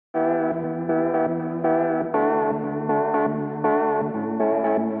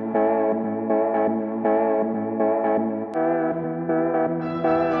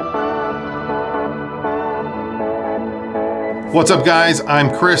What's up guys, I'm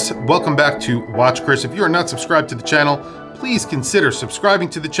Chris. Welcome back to Watch Chris. If you are not subscribed to the channel, please consider subscribing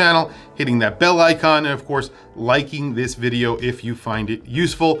to the channel, hitting that bell icon, and of course, liking this video if you find it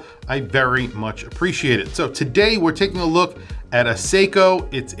useful. I very much appreciate it. So today we're taking a look at a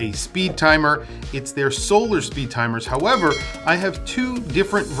Seiko. It's a speed timer. It's their solar speed timers. However, I have two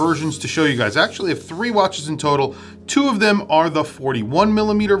different versions to show you guys. I actually have three watches in total. Two of them are the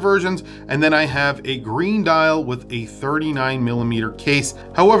 41mm versions, and then I have a green dial with a 39mm case.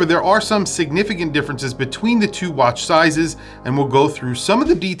 However, there are some significant differences between the two watch sizes, and we'll go through some of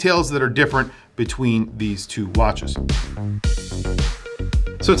the details that are different between these two watches.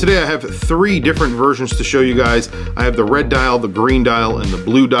 So today I have three different versions to show you guys. I have the red dial, the green dial, and the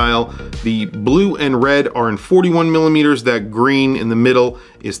blue dial. The blue and red are in 41mm. That green in the middle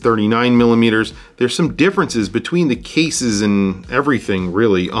is 39mm. There's some differences between the cases and everything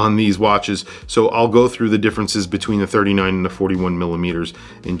really on these watches. So I'll go through the differences between the 39 and the 41mm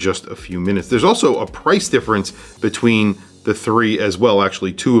in just a few minutes. There's also a price difference between the three as well.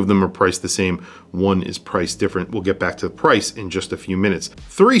 Actually, two of them are priced the same. One is priced different. We'll get back to the price in just a few minutes.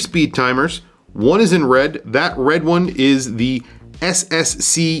 Three speed timers. One is in red. That red one is the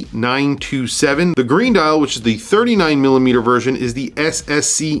SSC 927. The green dial, which is the 39mm version, is the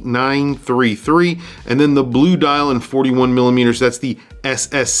SSC 933. And then the blue dial in 41mm, that's the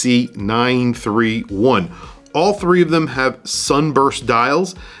SSC 931. All three of them have sunburst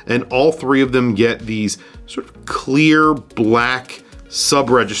dials, and all three of them get these sort of clear black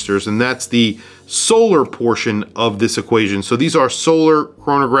sub-registers, and that's the solar portion of this equation. So these are solar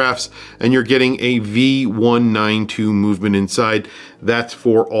chronographs, and you're getting a V192 movement inside. That's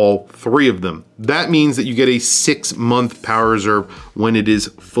for all three of them. That means that you get a 6-month power reserve when it is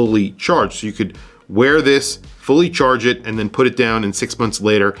fully charged. So you could wear this, fully charge it, and then put it down, and 6 months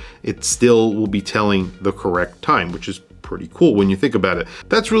later, it still will be telling the correct time, which is pretty cool when you think about it.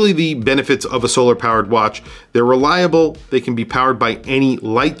 That's really the benefits of a solar powered watch. They're reliable, they can be powered by any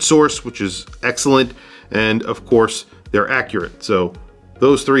light source, which is excellent, and of course, they're accurate. So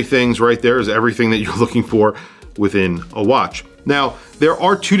those three things right there is everything that you're looking for within a watch. Now, there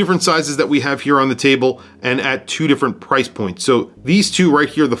are two different sizes that we have here on the table and at two different price points. So these two right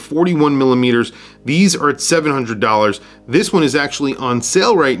here, the 41mm, these are at $700. This one is actually on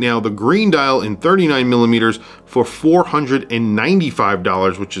sale right now, the green dial in 39mm for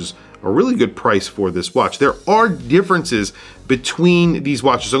 $495, which is a really good price for this watch. There are differences between these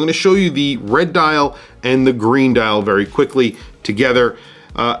watches. I'm going to show you the red dial and the green dial very quickly together.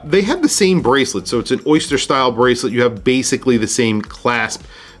 They have the same bracelet, so it's an oyster style bracelet. You have basically the same clasp.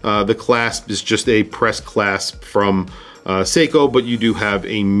 The clasp is just a press clasp from Seiko, but you do have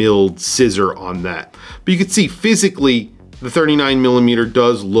a milled scissor on that. But you can see physically the 39mm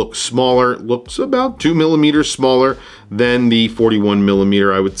does look smaller. It looks about 2mm smaller than the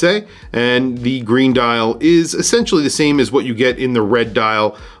 41mm, I would say. And the green dial is essentially the same as what you get in the red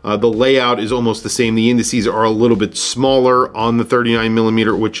dial. The layout is almost the same. The indices are a little bit smaller on the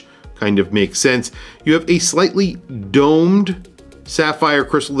 39mm, which kind of makes sense. You have a slightly domed sapphire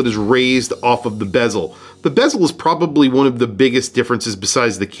crystal that is raised off of the bezel. The bezel is probably one of the biggest differences,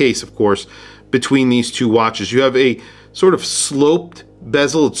 besides the case, of course, between these two watches. You have a sort of sloped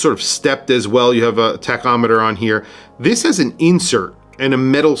bezel. It's sort of stepped as well. You have a tachometer on here. This has an insert and a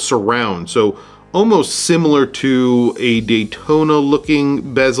metal surround, so almost similar to a Daytona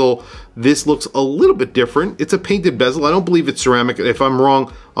looking bezel. This looks a little bit different. It's a painted bezel. I don't believe it's ceramic. If I'm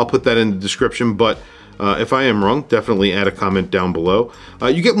wrong, I'll put that in the description, but if I am wrong, definitely add a comment down below.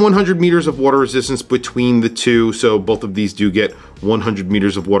 You get 100 meters of water resistance between the two, so both of these do get 100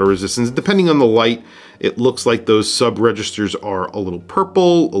 meters of water resistance. Depending on the light, it looks like those sub-registers are a little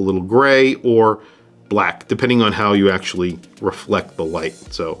purple, a little gray, or black, depending on how you actually reflect the light.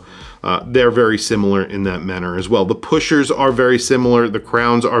 So they're very similar in that manner as well. The pushers are very similar. The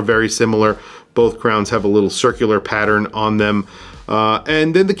crowns are very similar. Both crowns have a little circular pattern on them.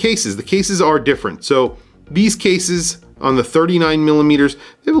 And then the cases are different. So these cases on the 39mm,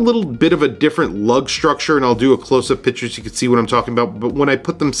 they have a little bit of a different lug structure, and I'll do a close-up picture so you can see what I'm talking about. But when I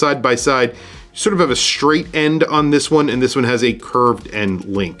put them side by side, you sort of have a straight end on this one, and this one has a curved end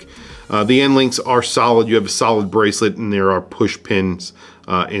link. The end links are solid. You have a solid bracelet, and there are push pins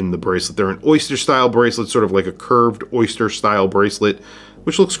in the bracelet. They're an oyster style bracelet, sort of like a curved oyster style bracelet,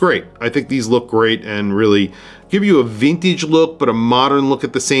 which looks great. I think these look great and really give you a vintage look, but a modern look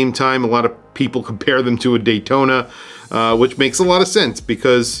at the same time. A lot of people compare them to a Daytona, which makes a lot of sense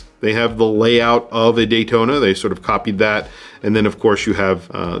because They have the layout of a Daytona. They sort of copied that. And then of course you have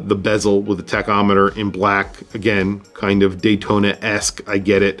the bezel with the tachometer in black. Again, kind of Daytona-esque, I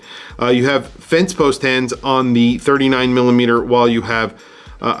get it. You have fence post hands on the 39mm, while you have,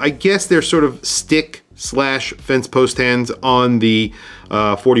 I guess they're sort of stick / fence post hands on the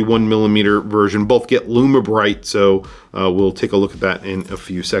 41mm version. Both get Lumibright, so we'll take a look at that in a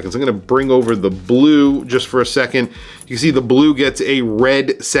few seconds. I'm going to bring over the blue just for a second. You can see the blue gets a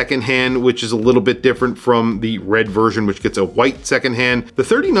red second hand, which is a little bit different from the red version, which gets a white second hand. The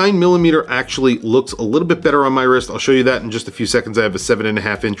 39mm actually looks a little bit better on my wrist. I'll show you that in just a few seconds. I have a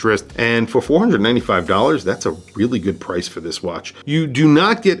 7.5-inch wrist, and for $495, that's a really good price for this watch. You do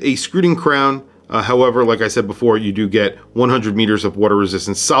not get a screwed-in crown. However, like I said before, you do get 100 meters of water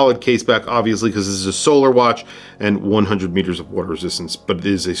resistance, solid case back, obviously, because this is a solar watch, and 100 meters of water resistance, but it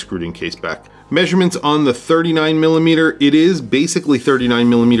is a screwed-in case back. Measurements on the 39mm, it is basically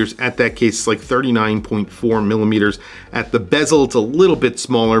 39mm at that case. It's like 39.4 millimeters. At the bezel, it's a little bit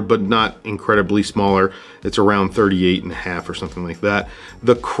smaller, but not incredibly smaller. It's around 38.5 or something like that.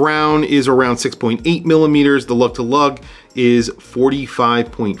 The crown is around 6.8 millimeters. The lug-to-lug is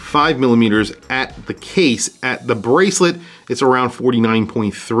 45.5 millimeters at the case. At the bracelet, it's around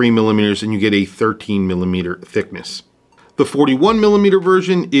 49.3 millimeters, and you get a 13mm thickness. The 41mm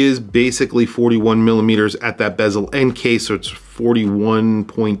version is basically 41 millimeters at that bezel and case, so it's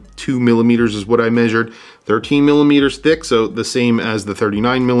 41.2 millimeters is what I measured. 13 millimeters thick, so the same as the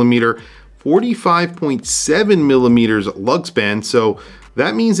 39mm. 45.7 millimeters lug span, so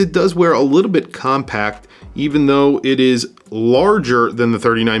that means it does wear a little bit compact, even though it is larger than the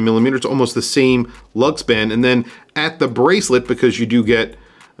 39mm. It's almost the same lug span. And then at the bracelet, because you do get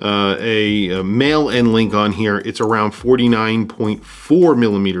a male end link on here, it's around 49.4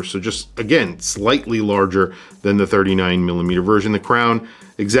 millimeters. So just, again, slightly larger than the 39mm version. The crown,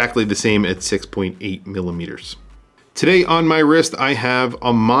 exactly the same at 6.8 millimeters. Today on my wrist, I have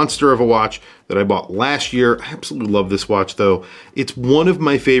a monster of a watch that I bought last year. I absolutely love this watch though. It's one of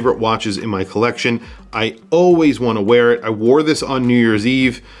my favorite watches in my collection. I always want to wear it. I wore this on New Year's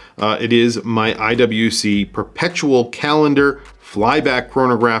Eve. It is my IWC Perpetual Calendar Flyback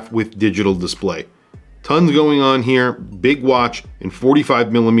Chronograph with digital display. Tons going on here. Big watch in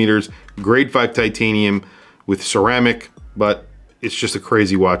 45 millimeters, grade 5 titanium with ceramic, but it's just a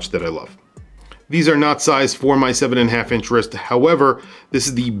crazy watch that I love. These are not sized for my 7.5-inch wrist. However, this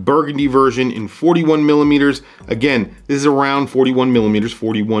is the burgundy version in 41 millimeters. Again, this is around 41 millimeters,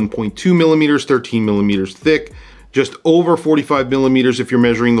 41.2 millimeters, 13 millimeters thick, just over 45 millimeters if you're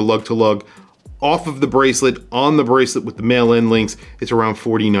measuring the lug to lug. Off of the bracelet, on the bracelet with the male end links, it's around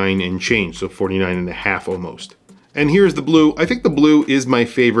 49 and change, so 49.5 almost. And here's the blue. I think the blue is my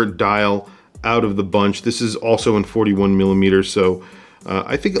favorite dial out of the bunch. This is also in 41 millimeters, so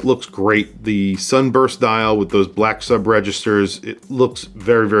I think it looks great. The sunburst dial with those black sub registers, it looks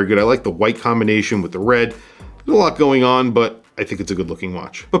very, very good. I like the white combination with the red. There's a lot going on, but I think it's a good looking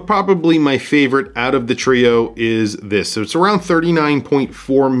watch. But probably my favorite out of the trio is this. So it's around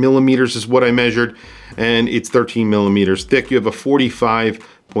 39.4 millimeters is what I measured, and it's 13 millimeters thick. You have a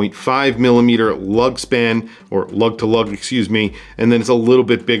 45.5 millimeter lug span, or lug to lug, excuse me, and then it's a little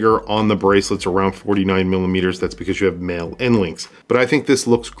bit bigger on the bracelets, around 49 millimeters. That's because you have male end links. But I think this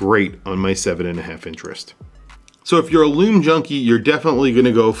looks great on my 7.5-inch wrist. So if you're a lume junkie, you're definitely going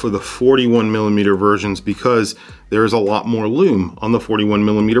to go for the 41 millimeter versions because there's a lot more lume on the 41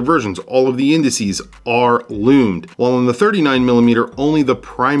 millimeter versions. All of the indices are lumed. While on the 39 millimeter, only the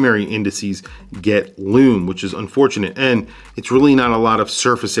primary indices get lume, which is unfortunate. And it's really not a lot of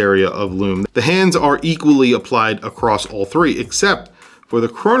surface area of lume. The hands are equally applied across all three, except for the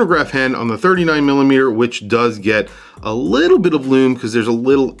chronograph hand on the 39 millimeter, which does get a little bit of lume because there's a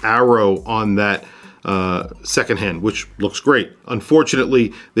little arrow on that second hand, which looks great.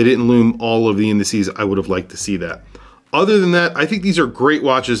 Unfortunately, they didn't lume all of the indices. I would have liked to see that. Other than that, I think these are great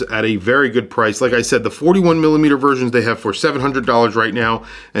watches at a very good price. Like I said, the 41 millimeter versions they have for $700 right now.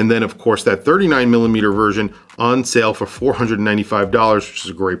 And then of course that 39 millimeter version on sale for $495, which is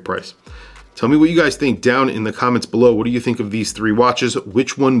a great price. Tell me what you guys think down in the comments below. What do you think of these three watches?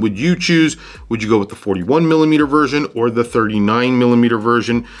 Which one would you choose? Would you go with the 41 millimeter version or the 39 millimeter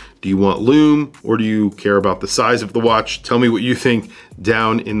version? Do you want lume or do you care about the size of the watch? Tell me what you think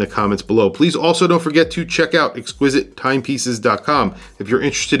down in the comments below. Please also don't forget to check out exquisitetimepieces.com. If you're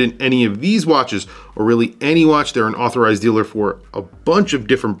interested in any of these watches or really any watch, they're an authorized dealer for a bunch of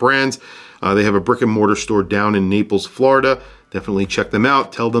different brands. They have a brick and mortar store down in Naples, Florida. Definitely check them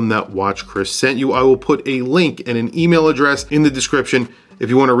out. Tell them that Watch Chris sent you. I will put a link and an email address in the description. If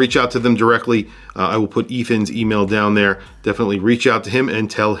you want to reach out to them directly, I will put Ethan's email down there. Definitely reach out to him and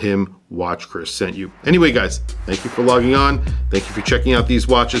tell him Watch Chris sent you. Anyway, guys, thank you for logging on. Thank you for checking out these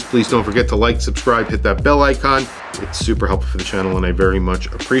watches. Please don't forget to like, subscribe, hit that bell icon. It's super helpful for the channel and I very much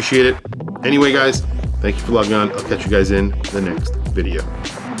appreciate it. Anyway, guys, thank you for logging on. I'll catch you guys in the next video.